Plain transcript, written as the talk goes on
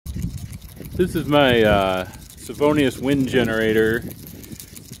This is my Savonius wind generator,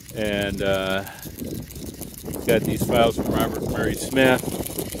 and got these files from Robert Murray Smith.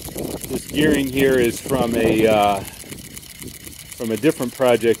 This gearing here is from a different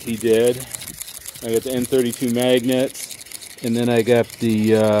project he did. I got the N32 magnets, and then I got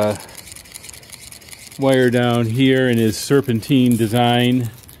the wire down here in his serpentine design,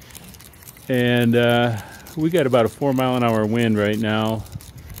 and we got about a 4-mile-an-hour wind right now,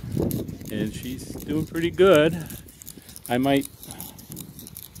 and she's doing pretty good. I might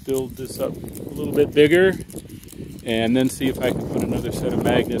build this up a little bit bigger and then see if I can put another set of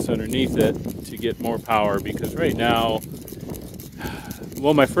magnets underneath it to get more power, because right now,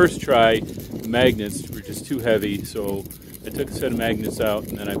 well, my first try, the magnets were just too heavy, so I took a set of magnets out,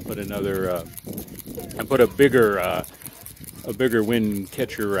 and then I put another I put a bigger wind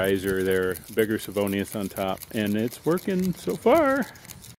catcher riser there, a bigger Savonius on top, and it's working so far.